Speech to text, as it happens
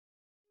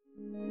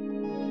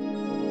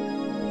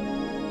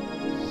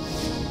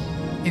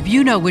If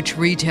you know which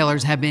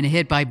retailers have been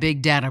hit by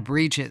big data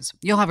breaches,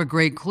 you'll have a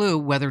great clue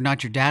whether or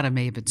not your data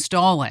may have been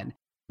stolen.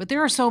 But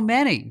there are so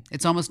many,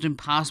 it's almost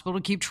impossible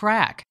to keep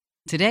track.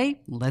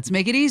 Today, let's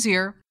make it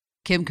easier.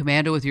 Kim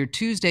Komando with your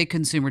Tuesday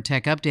Consumer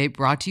Tech Update,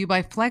 brought to you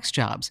by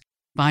FlexJobs.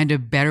 Find a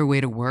better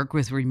way to work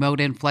with remote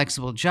and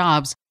flexible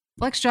jobs.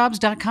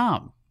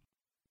 FlexJobs.com.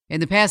 In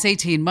the past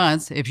 18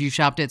 months, if you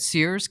shopped at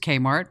Sears,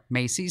 Kmart,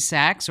 Macy's,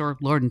 Saks, or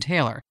Lord &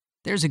 Taylor,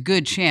 there's a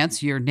good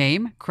chance your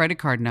name, credit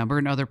card number,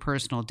 and other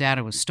personal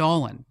data was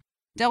stolen.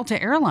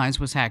 Delta Airlines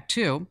was hacked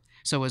too.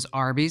 So was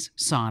Arby's,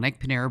 Sonic,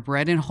 Panera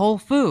Bread, and Whole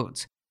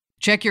Foods.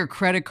 Check your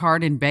credit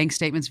card and bank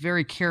statements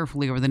very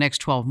carefully over the next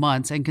 12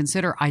 months and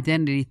consider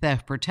identity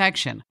theft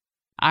protection.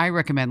 I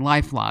recommend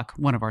LifeLock,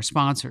 one of our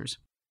sponsors.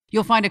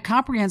 You'll find a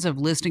comprehensive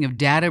listing of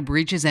data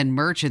breaches and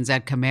merchants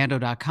at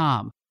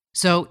Komando.com.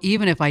 So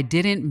even if I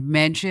didn't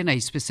mention a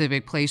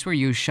specific place where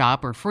you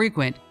shop or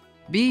frequent,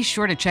 be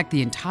sure to check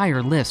the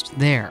entire list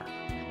there.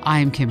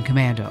 I'm Kim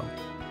Komando.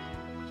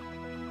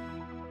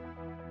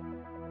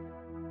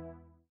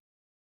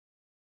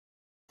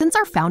 Since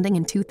our founding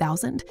in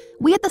 2000,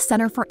 we at the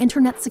Center for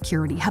Internet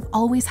Security have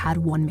always had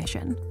one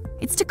mission.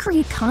 It's to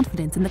create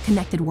confidence in the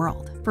connected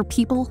world for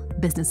people,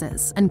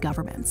 businesses, and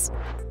governments.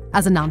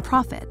 As a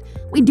nonprofit,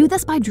 we do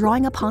this by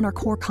drawing upon our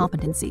core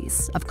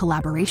competencies of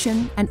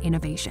collaboration and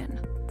innovation.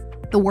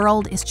 The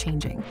world is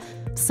changing.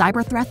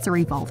 Cyber threats are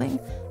evolving,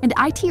 and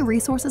IT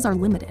resources are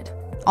limited.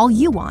 All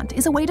you want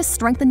is a way to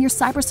strengthen your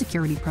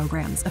cybersecurity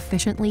programs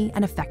efficiently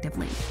and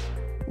effectively.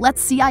 Let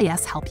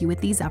CIS help you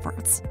with these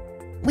efforts.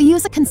 We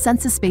use a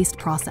consensus-based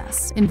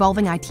process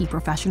involving IT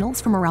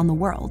professionals from around the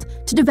world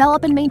to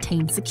develop and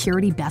maintain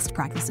security best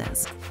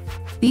practices.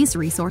 These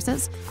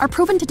resources are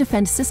proven to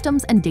defend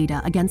systems and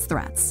data against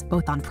threats,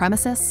 both on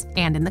premises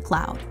and in the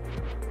cloud.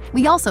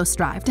 We also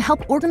strive to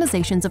help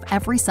organizations of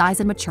every size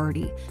and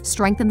maturity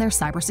strengthen their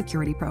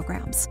cybersecurity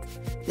programs.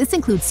 This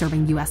includes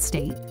serving U.S.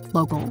 state,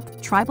 local,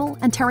 tribal,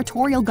 and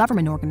territorial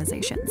government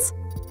organizations.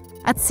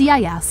 At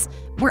CIS,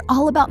 we're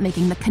all about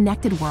making the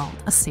connected world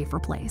a safer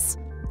place.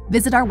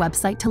 Visit our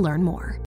website to learn more.